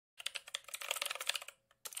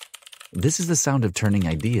This is the sound of turning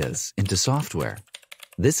ideas into software.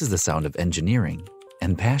 This is the sound of engineering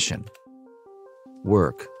and passion.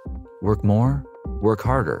 Work. Work more, work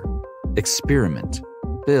harder. Experiment.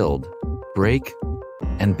 Build. Break.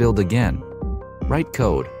 And build again. Write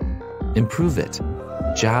code. Improve it.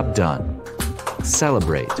 Job done.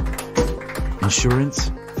 Celebrate.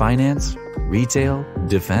 Insurance, finance, retail,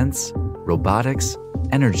 defense, robotics,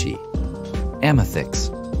 energy.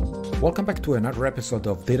 Amethyx. Welcome back to another episode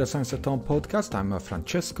of Data Science at Home podcast. I'm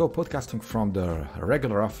Francesco, podcasting from the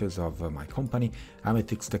regular office of my company,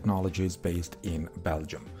 Amethyx Technologies, based in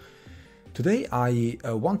Belgium. Today I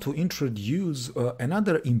want to introduce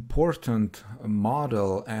another important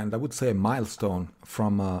model, and I would say a milestone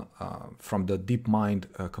from the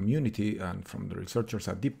DeepMind community and from the researchers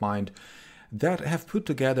at DeepMind that have put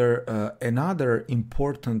together another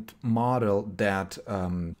important model that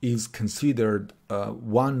is considered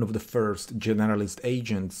one of the first generalist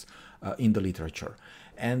agents in the literature.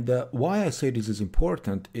 And why I say this is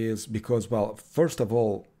important is because, well, first of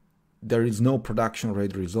all, there is no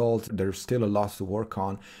production-ready result. There's still a lot to work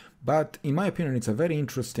on. But in my opinion, it's a very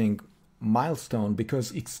interesting milestone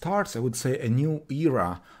because it starts, I would say, a new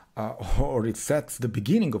era, or it sets the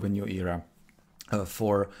beginning of a new era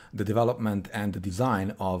for the development and the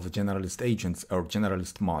design of generalist agents or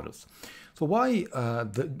generalist models. So why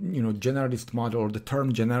the generalist model, or the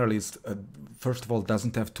term generalist, first of all,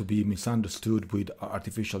 doesn't have to be misunderstood with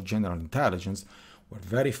artificial general intelligence. We're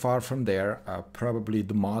very far from there. Probably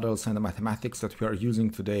the models and the mathematics that we are using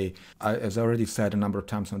today, as I already said a number of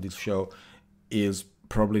times on this show, is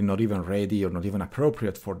probably not even ready or not even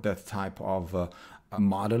appropriate for that type of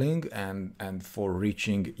modeling and for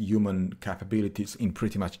reaching human capabilities in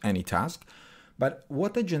pretty much any task. But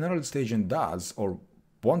what a generalist agent does or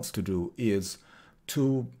wants to do is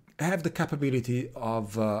to have the capability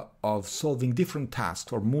of solving different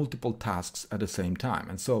tasks or multiple tasks at the same time.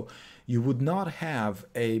 And so you would not have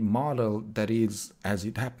a model that is, as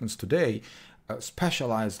it happens today,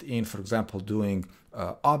 specialized in, for example, doing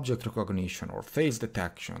object recognition or face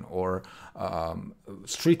detection or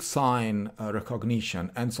street sign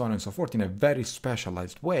recognition and so on and so forth in a very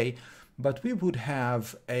specialized way. But we would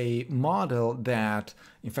have a model that,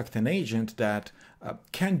 in fact, an agent that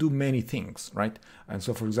can do many things, right? And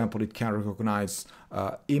so, for example, it can recognize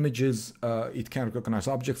images, it can recognize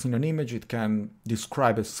objects in an image, it can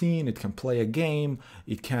describe a scene, it can play a game,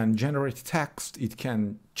 it can generate text, it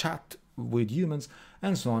can chat with humans,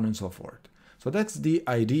 and so on and so forth. So that's the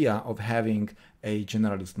idea of having a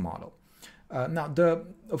generalist model. Now,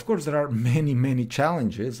 of course, there are many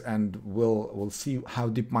challenges, and we'll see how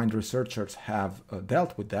DeepMind researchers have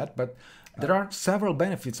dealt with that. But there are several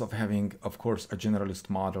benefits of having, of course, a generalist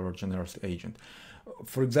model or generalist agent.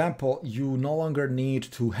 For example, you no longer need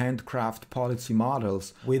to handcraft policy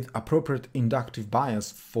models with appropriate inductive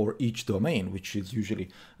bias for each domain, which is usually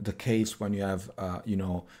the case when you have,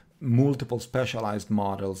 multiple specialized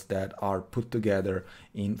models that are put together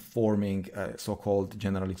in forming a so-called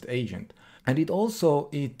generalist agent. And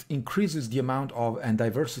it increases the amount of and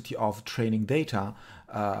diversity of training data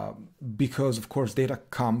because, of course, data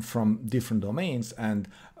come from different domains, and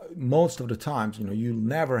most of the times, you'll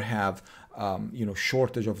never have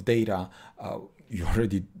shortage of data.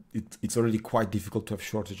 It's already quite difficult to have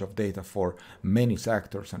shortage of data for many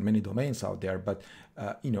sectors and many domains out there. But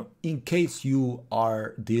in case you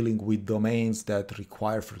are dealing with domains that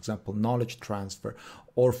require, for example, knowledge transfer,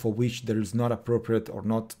 or for which there is not appropriate or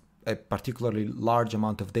not a particularly large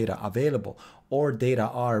amount of data available, or data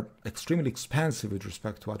are extremely expensive with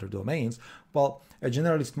respect to other domains, well, a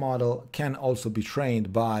generalist model can also be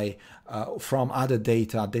trained by from other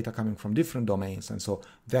data coming from different domains, and so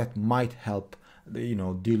that might help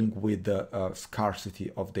dealing with the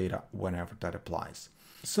scarcity of data whenever that applies.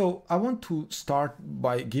 So I want to start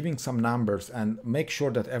by giving some numbers and make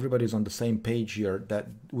sure that everybody's on the same page here, that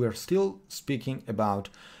we're still speaking about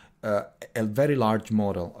a very large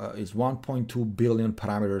model. Is 1.2 billion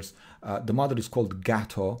parameters. The model is called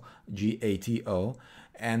GATO, G-A-T-O,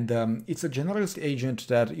 and it's a generalist agent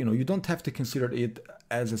that you don't have to consider it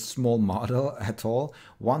as a small model at all.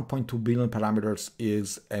 1.2 billion parameters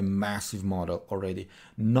is a massive model already,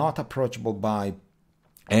 not approachable by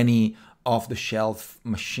any off-the-shelf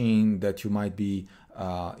machine that you might be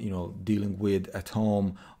dealing with at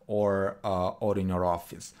home or in your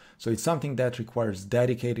office. So it's something that requires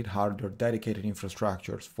dedicated hardware, dedicated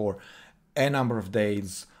infrastructures for a number of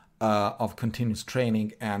days of continuous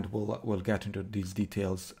training, and we'll get into these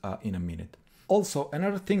details in a minute. Also,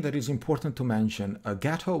 another thing that is important to mention,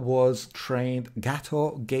 Gato was trained,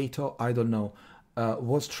 Gato, I don't know,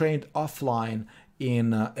 was trained offline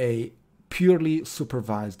in a purely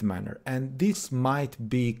supervised manner. And this might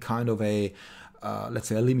be kind of a let's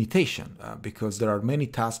say a limitation, because there are many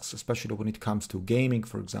tasks, especially when it comes to gaming,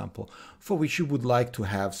 for example, for which you would like to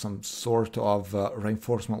have some sort of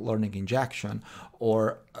reinforcement learning injection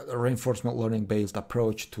or a reinforcement learning based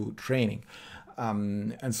approach to training.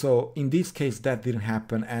 And so in this case, that didn't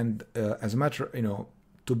happen. And as a matter,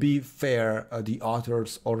 to be fair, the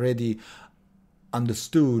authors already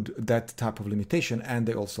understood that type of limitation, and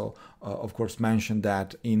they also of course mentioned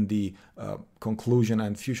that in the conclusion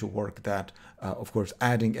and future work, that of course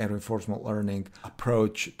adding a reinforcement learning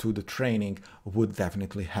approach to the training would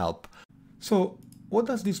definitely help. So what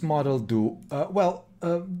does this model do?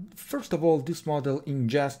 First of all, this model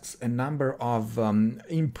ingests a number of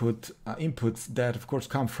inputs that of course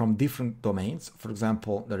come from different domains. For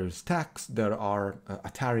example, there is text, there are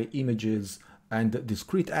Atari images, and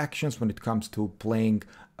discrete actions when it comes to playing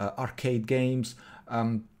arcade games.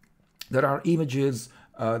 There are images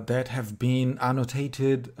that have been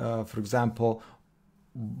annotated, for example,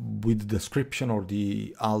 with description or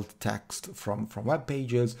the alt text from web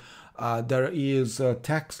pages. There is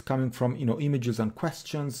text coming from images and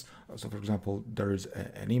questions. So, for example, there is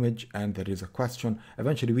an image and there is a question,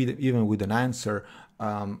 eventually even with an answer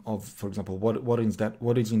of, for example, what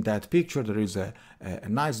is in that picture. There is a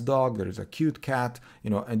nice dog, there is a cute cat,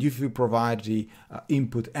 and if you provide the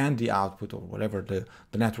input and the output, or whatever the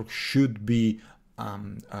network should be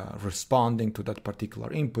responding to that particular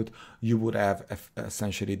input, you would have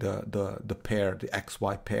essentially the pair, the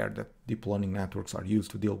XY pair that deep learning networks are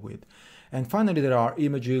used to deal with. And finally, there are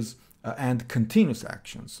images and continuous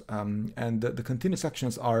actions. And the continuous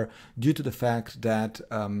actions are due to the fact that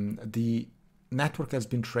the network has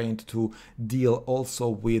been trained to deal also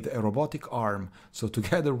with a robotic arm. So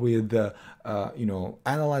together with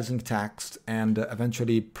analyzing text and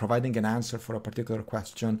eventually providing an answer for a particular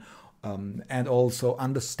question, and also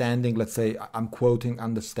understanding, let's say, I'm quoting,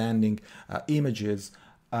 understanding images,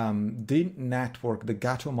 the network, the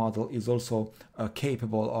Gato model, is also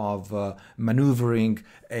capable of maneuvering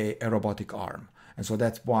a robotic arm. And so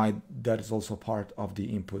that's why that is also part of the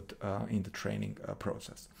input in the training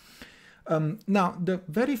process. Now, the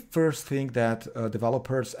very first thing that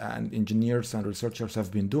developers and engineers and researchers have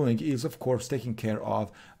been doing is, of course, taking care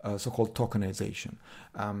of so-called tokenization.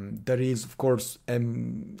 There is, of course,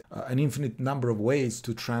 an infinite number of ways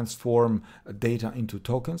to transform data into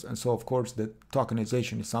tokens. And so, of course, the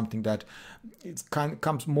tokenization is something that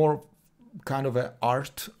comes more kind of an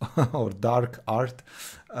art or dark art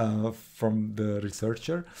from the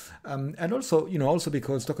researcher. And also, also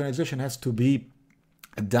because tokenization has to be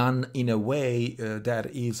done in a way that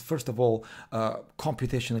is, first of all,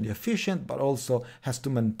 computationally efficient, but also has to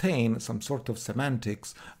maintain some sort of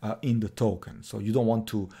semantics in the token. So you don't want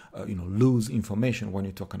to lose information when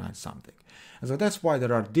you tokenize something. And so that's why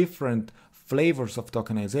there are different flavors of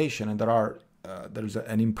tokenization, and there is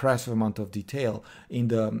an impressive amount of detail in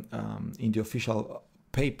the official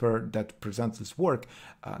paper that presents this work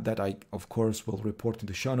that I, of course, will report in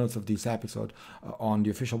the show notes of this episode on the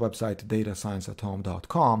official website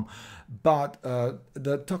datascienceathome.com. But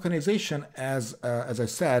the tokenization, as I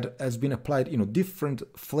said, has been applied, different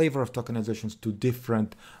flavor of tokenizations to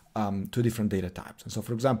different data types. And so,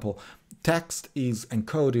 for example, text is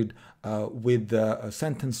encoded with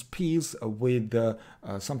sentence piece with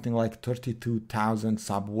something like 32,000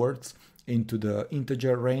 subwords into the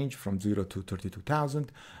integer range from 0 to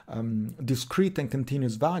 32,000. Discrete and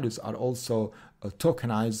continuous values are also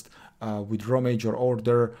tokenized with row major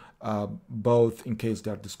order, both in case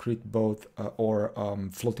they are discrete, or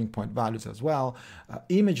floating point values as well.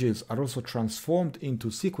 Images are also transformed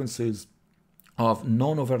into sequences of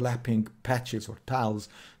non-overlapping patches or tiles,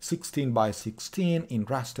 16 by 16 in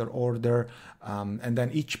raster order, and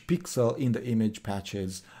then each pixel in the image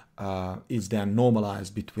patches is then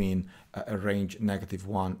normalized between a range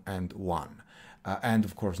 -1 and 1. And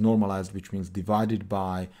of course normalized, which means divided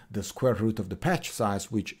by the square root of the patch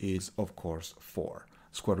size, which is of course 4,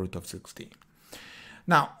 square root of 16.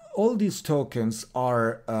 Now, all these tokens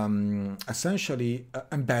are essentially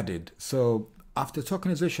embedded. So after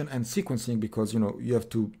tokenization and sequencing, because you have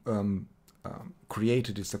to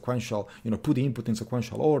create the sequential, put the input in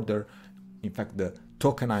sequential order, in fact the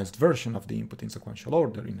tokenized version of the input in sequential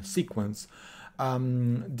order in a sequence,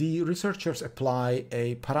 the researchers apply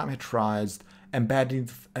a parameterized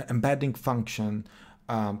embedding function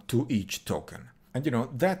to each token. And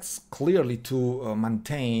that's clearly to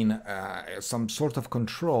maintain some sort of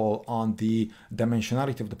control on the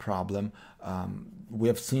dimensionality of the problem. We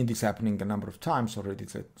have seen this happening a number of times already.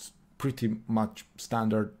 It's pretty much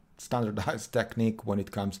standardized technique when it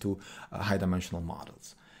comes to high dimensional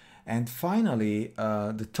models. And finally,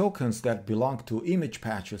 the tokens that belong to image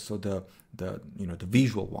patches, so the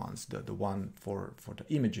visual ones, the one for the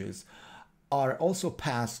images, are also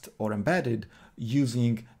passed or embedded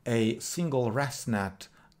using a single RESTnet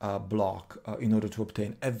block in order to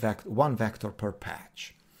obtain one vector per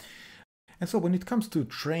patch. And so when it comes to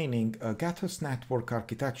training, Gatto's network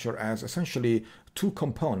architecture has essentially two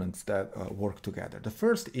components that work together. The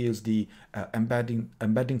first is the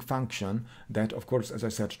embedding function that, of course, as I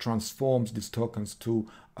said, transforms these tokens to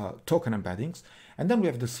token embeddings. And then we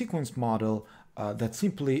have the sequence model that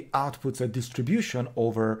simply outputs a distribution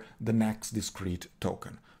over the next discrete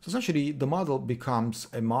token. So essentially, the model becomes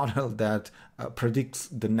a model that predicts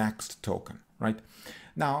the next token, right?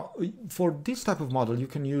 Now, for this type of model, you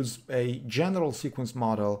can use a general sequence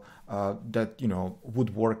model that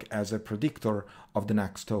would work as a predictor of the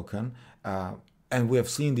next token. And we have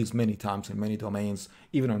seen this many times in many domains.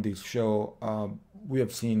 Even on this show, we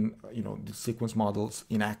have seen the sequence models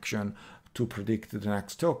in action to predict the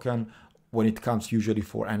next token when it comes usually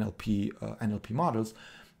for NLP models.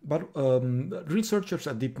 But researchers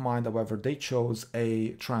at DeepMind, however, they chose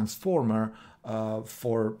a transformer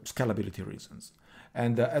for scalability reasons.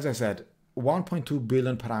 And as I said, 1.2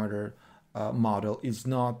 billion parameter model is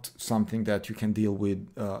not something that you can deal with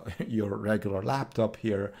your regular laptop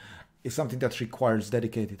here. It's something that requires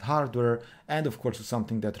dedicated hardware, and of course, it's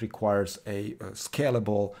something that requires a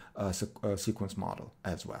scalable sequence model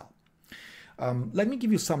as well. Let me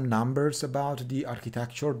give you some numbers about the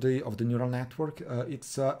architecture of the neural network.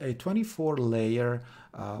 It's a 24-layer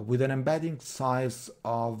with an embedding size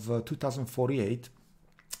of 2048.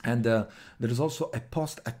 And there is also a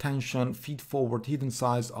post-attention feed-forward hidden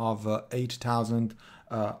size of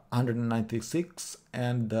 8,196,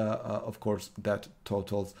 and of course that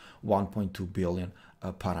totals 1.2 billion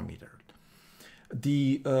parameters.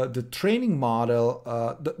 The training model,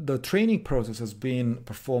 the training process has been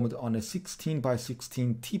performed on a 16 by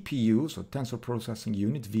 16 TPU, so tensor processing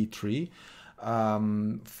unit V3,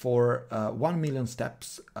 for 1 million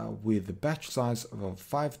steps with a batch size of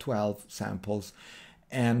 512 samples,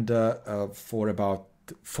 and for about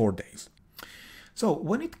 4 days. So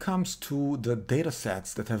when it comes to the data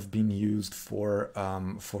sets that have been used for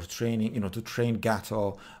training, to train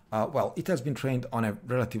Gatto, well, it has been trained on a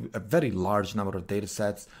very large number of data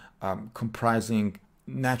sets, comprising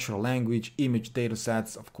natural language, image data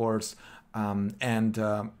sets, of course, and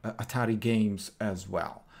Atari games as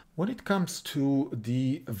well. When it comes to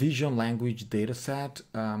the vision language dataset,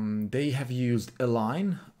 they have used a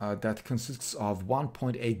line that consists of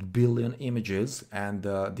 1.8 billion images and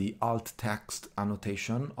the alt text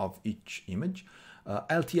annotation of each image.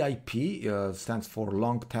 LTIP stands for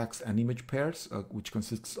long text and image pairs, which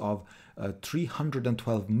consists of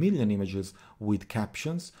 312 million images with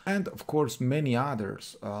captions, and of course many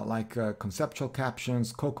others like conceptual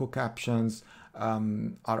captions, COCO captions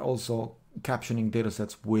are also captioning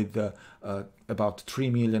datasets with about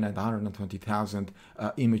 3,120,000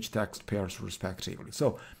 image text pairs respectively.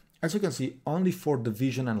 So as you can see, only for the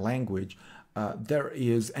vision and language, there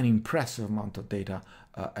is an impressive amount of data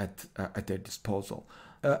at their disposal.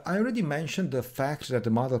 I already mentioned the fact that the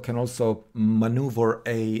model can also maneuver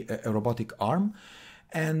a robotic arm.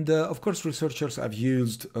 And of course, researchers have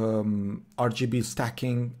used RGB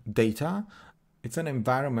stacking data. It's an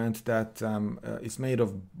environment that is made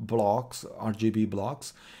of blocks, RGB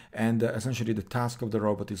blocks, and essentially the task of the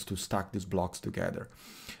robot is to stack these blocks together.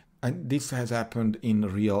 And this has happened in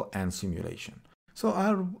real and simulation. So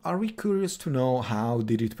are we curious to know how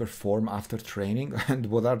did it perform after training and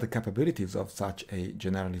what are the capabilities of such a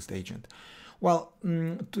generalist agent? Well,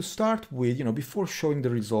 to start with, before showing the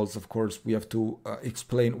results, of course, we have to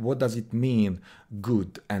explain what does it mean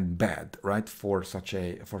good and bad, right, for such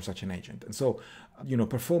an agent. And so,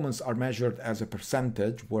 performance are measured as a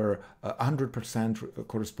percentage where 100%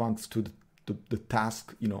 corresponds to the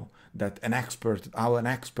task, that how an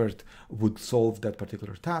expert would solve that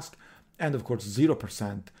particular task. And of course,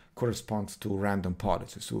 0% corresponds to random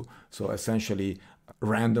policies. So essentially,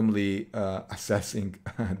 randomly assessing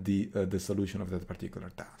the solution of that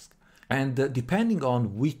particular task. And depending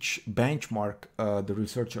on which benchmark the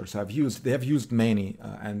researchers have used, they have used many,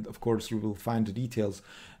 and of course you will find the details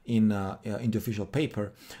in the official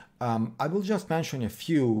paper. I will just mention a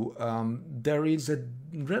few. There is a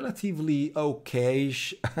relatively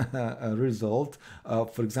okay-ish result.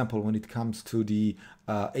 For example, when it comes to the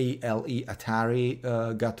ALE Atari,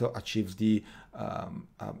 Gatto achieves the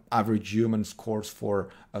average human scores for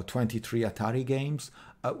 23 Atari games,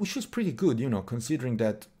 which is pretty good, considering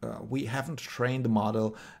that we haven't trained the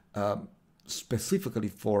model specifically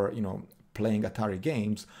for, playing Atari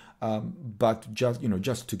games. but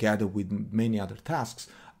just together with many other tasks,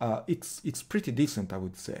 it's pretty decent, I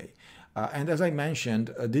would say. And as I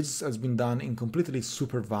mentioned, this has been done in completely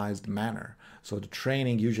supervised manner. So the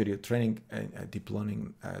training, usually a deep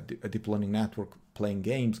learning network playing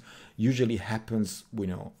games, usually happens,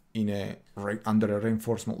 under a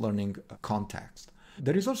reinforcement learning context.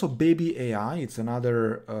 There is also Baby AI. It's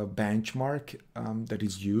another benchmark that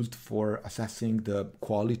is used for assessing the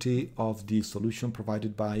quality of the solution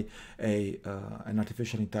provided by an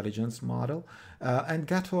artificial intelligence model. And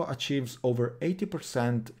Gato achieves over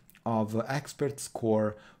 80% of expert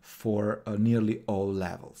score for nearly all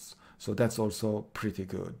levels. So that's also pretty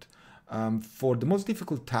good. For the most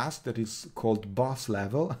difficult task, that is called boss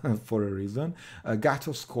level for a reason,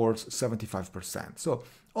 Gato scores 75%. So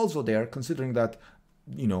also there, considering that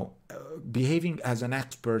behaving as an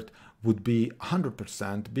expert would be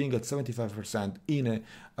 100%, being at 75% in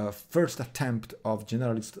a first attempt of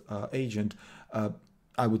generalist agent,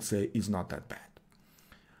 I would say is not that bad.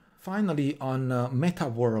 Finally, on Meta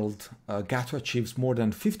World, Gato achieves more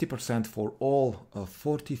than 50% for all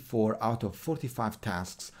 44 out of 45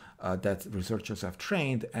 tasks that researchers have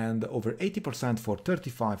trained, and over 80% for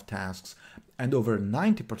 35 tasks, and over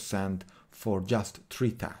 90% for just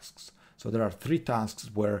 3 tasks. So there are 3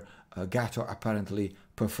 tasks where Gato apparently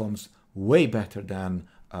performs way better than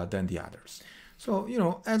the others. So,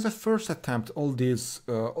 as a first attempt, all this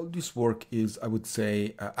work is, I would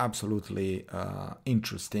say, absolutely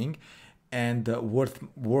interesting and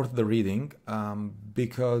worth the reading,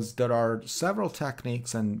 because there are several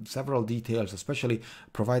techniques and several details, especially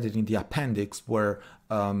provided in the appendix, where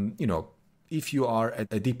if you are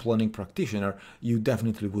a deep learning practitioner, you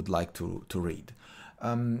definitely would like to read.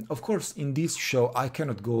 Of course, in this show, I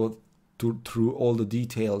cannot go through all the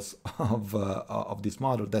details of this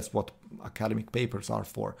model. That's what academic papers are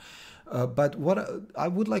for. But what I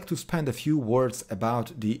would like to spend a few words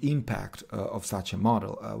about the impact of such a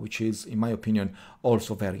model, which is, in my opinion,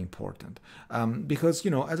 also very important. Because,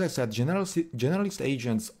 as I said, generalist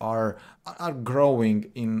agents are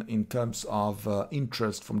growing in terms of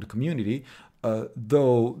interest from the community,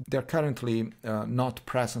 though they're currently not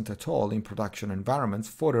present at all in production environments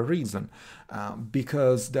for a reason,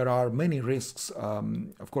 because there are many risks,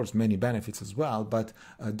 of course many benefits as well, but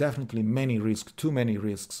definitely too many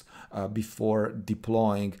risks before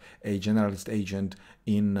deploying a generalist agent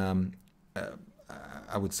in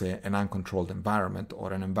I would say an uncontrolled environment,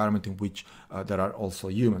 or an environment in which there are also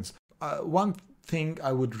humans. One thing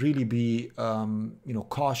I would really be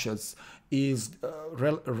cautious is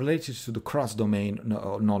related to the cross-domain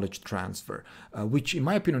knowledge transfer, which in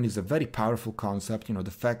my opinion is a very powerful concept. The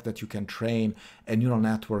fact that you can train a neural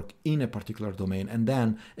network in a particular domain and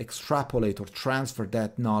then extrapolate or transfer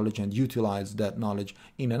that knowledge and utilize that knowledge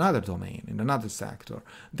in another domain, in another sector.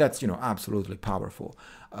 That's absolutely powerful.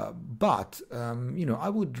 But I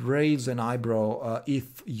would raise an eyebrow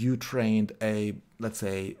if you trained let's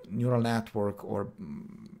say, neural network or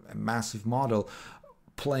a massive model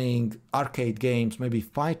playing arcade games, maybe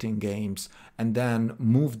fighting games, and then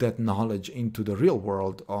move that knowledge into the real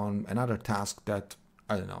world on another task that,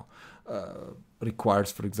 I don't know,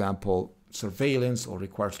 requires, for example, surveillance or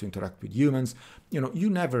requires to interact with humans.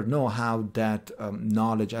 You never know how that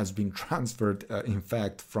knowledge has been transferred, in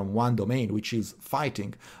fact, from one domain, which is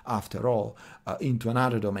fighting, after all, into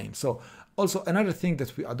another domain. So also, another thing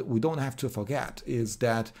that we don't have to forget is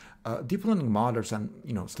that deep learning models and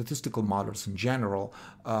statistical models in general,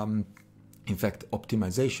 in fact,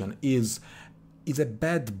 optimization is a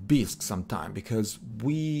bad beast sometimes, because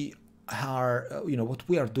we are what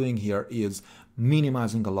we are doing here is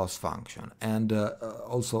minimizing a loss function. And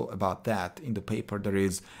also about that, in the paper there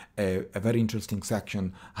is a very interesting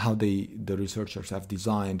section how the researchers have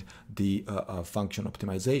designed the function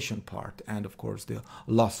optimization part, and of course the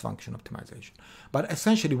loss function optimization. But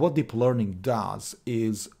essentially what deep learning does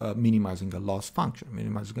is minimizing a loss function,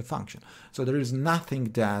 minimizing a function. So there is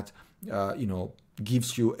nothing that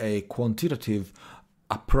gives you a quantitative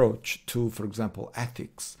approach to, for example,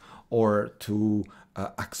 ethics, or to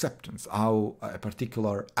acceptance, how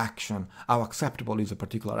acceptable is a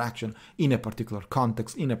particular action in a particular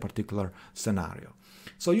context, in a particular scenario.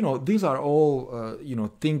 So, these are all,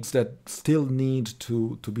 things that still need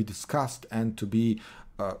to be discussed and to be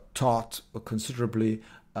taught considerably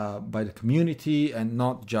by the community, and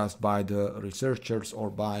not just by the researchers or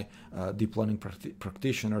by deep learning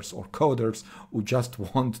practitioners or coders who just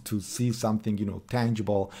want to see something,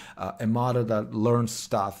 tangible, a model that learns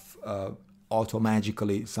stuff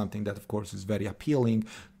automagically, something that of course is very appealing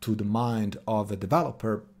to the mind of a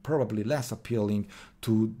developer, probably less appealing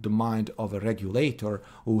to the mind of a regulator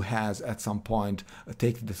who has at some point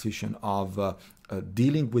taken the decision of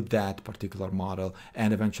dealing with that particular model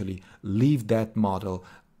and eventually leave that model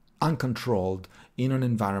uncontrolled in an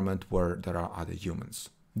environment where there are other humans.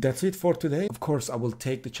 That's it for today. Of course, I will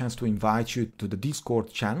take the chance to invite you to the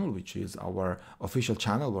Discord channel, which is our official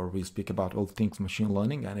channel where we speak about all things machine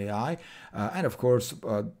learning and AI. And of course,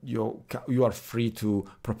 you are free to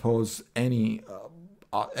propose any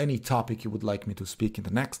topic you would like me to speak in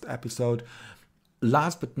the next episode.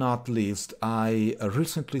 Last but not least, I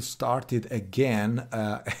recently started again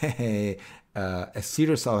a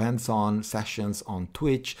series of hands-on sessions on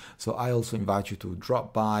Twitch. So I also invite you to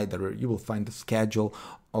drop by. There you will find the schedule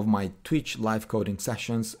of my Twitch live coding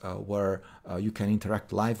sessions where you can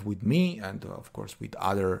interact live with me and of course with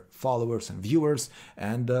other followers and viewers,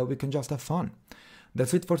 and we can just have fun.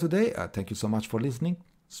 That's it for today. Thank you so much for listening.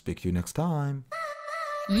 Speak to you next time.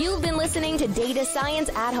 You've been listening to Data Science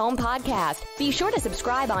at Home podcast. Be sure to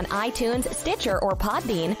subscribe on iTunes, Stitcher, or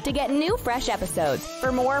Podbean to get new fresh episodes.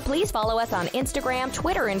 For more, please follow us on Instagram,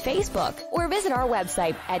 Twitter, and Facebook, or visit our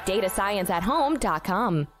website at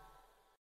datascienceathome.com.